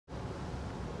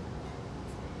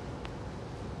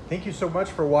Thank you so much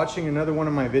for watching another one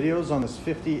of my videos on this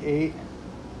 58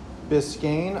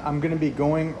 Biscayne. I'm going to be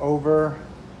going over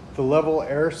the level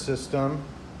air system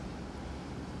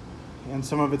and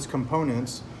some of its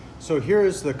components. So here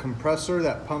is the compressor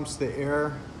that pumps the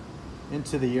air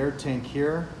into the air tank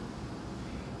here.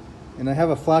 And I have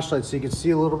a flashlight so you can see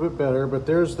a little bit better, but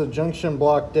there's the junction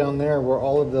block down there where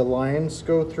all of the lines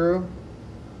go through.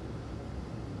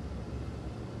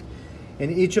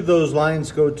 And each of those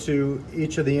lines go to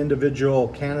each of the individual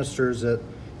canisters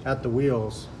at the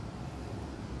wheels.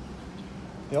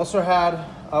 They also had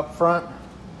up front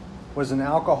was an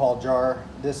alcohol jar.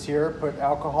 This here put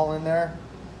alcohol in there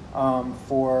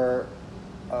for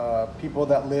people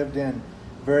that lived in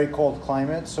very cold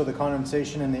climates, so the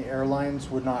condensation in the air lines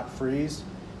would not freeze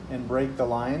and break the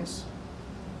lines.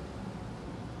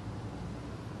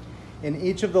 And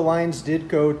each of the lines did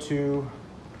go to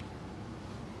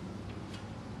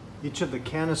each of the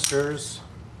canisters.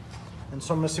 And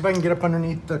so I'm gonna see if I can get up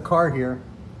underneath the car here.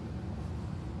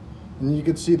 And you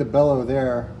can see the bellow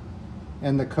there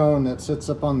and the cone that sits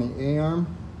up on the A-arm.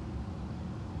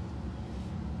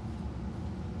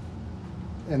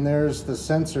 And there's the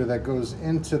sensor that goes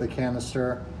into the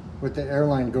canister with the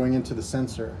airline going into the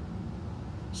sensor.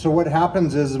 So what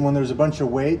happens is when there's a bunch of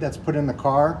weight that's put in the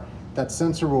car, that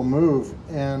sensor will move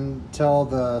and tell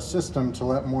the system to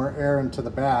let more air into the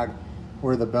bag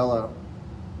or the bellow.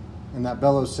 And that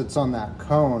bellow sits on that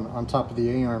cone on top of the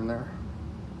A-arm there.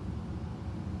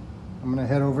 I'm gonna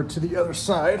head over to the other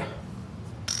side.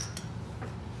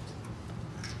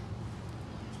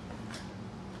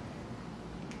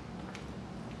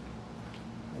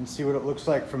 And see what it looks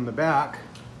like from the back.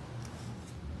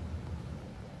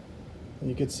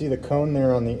 You can see the cone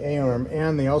there on the A-arm,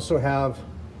 and they also have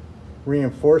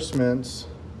reinforcements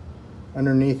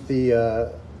underneath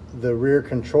the rear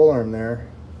control arm there.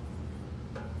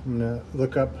 I'm gonna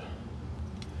look up,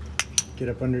 get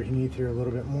up underneath here a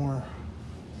little bit more.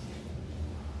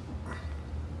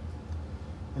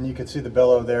 And you can see the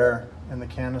bellow there and the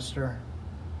canister.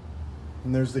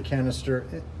 And there's the canister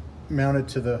mounted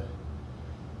to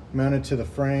the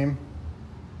frame.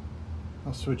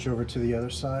 I'll switch over to the other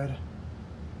side.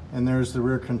 And there's the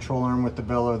rear control arm with the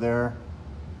bellow there.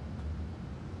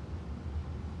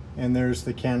 And there's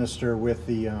the canister with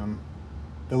the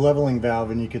leveling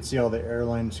valve, and you can see all the air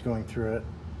lines going through it.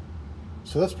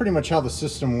 So that's pretty much how the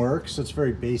system works. It's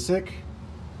very basic.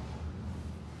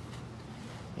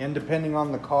 And depending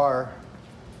on the car,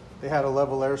 they had a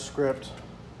level air script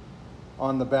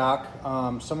on the back.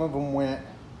 Some of them went,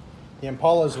 the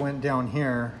Impalas went down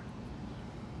here.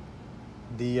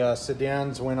 The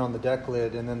sedans went on the deck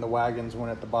lid, and then the wagons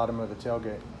went at the bottom of the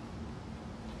tailgate.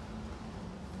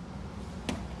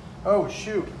 Oh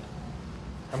shoot,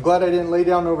 I'm glad I didn't lay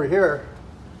down over here.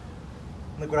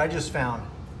 Look what I just found.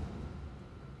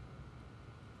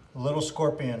 A little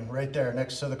scorpion right there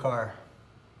next to the car.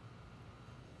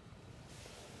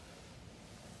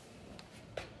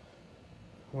 I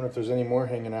wonder if there's any more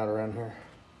hanging out around here.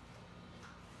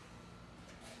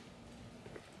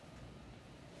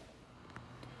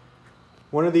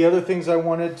 One of the other things I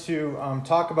wanted to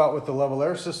talk about with the level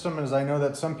air system is I know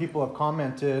that some people have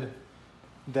commented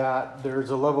that there's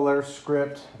a level air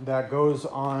script that goes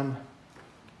on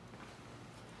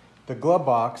the glove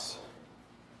box.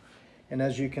 And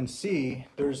as you can see,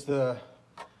 there's the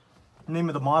name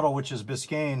of the model, which is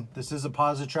Biscayne. This is a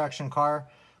positive traction car,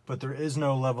 but there is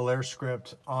no level air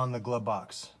script on the glove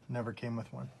box. Never came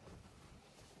with one.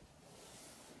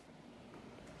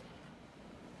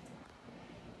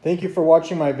 Thank you for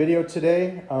watching my video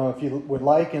today. If you would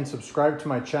like and subscribe to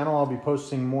my channel, I'll be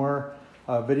posting more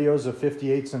videos of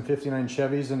 58s and 59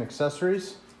 Chevys and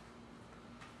accessories.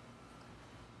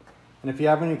 And if you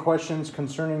have any questions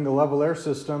concerning the level air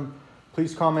system,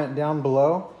 please comment down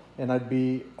below, and I'd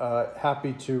be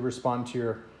happy to respond to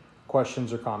your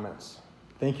questions or comments.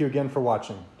 Thank you again for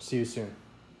watching. See you soon.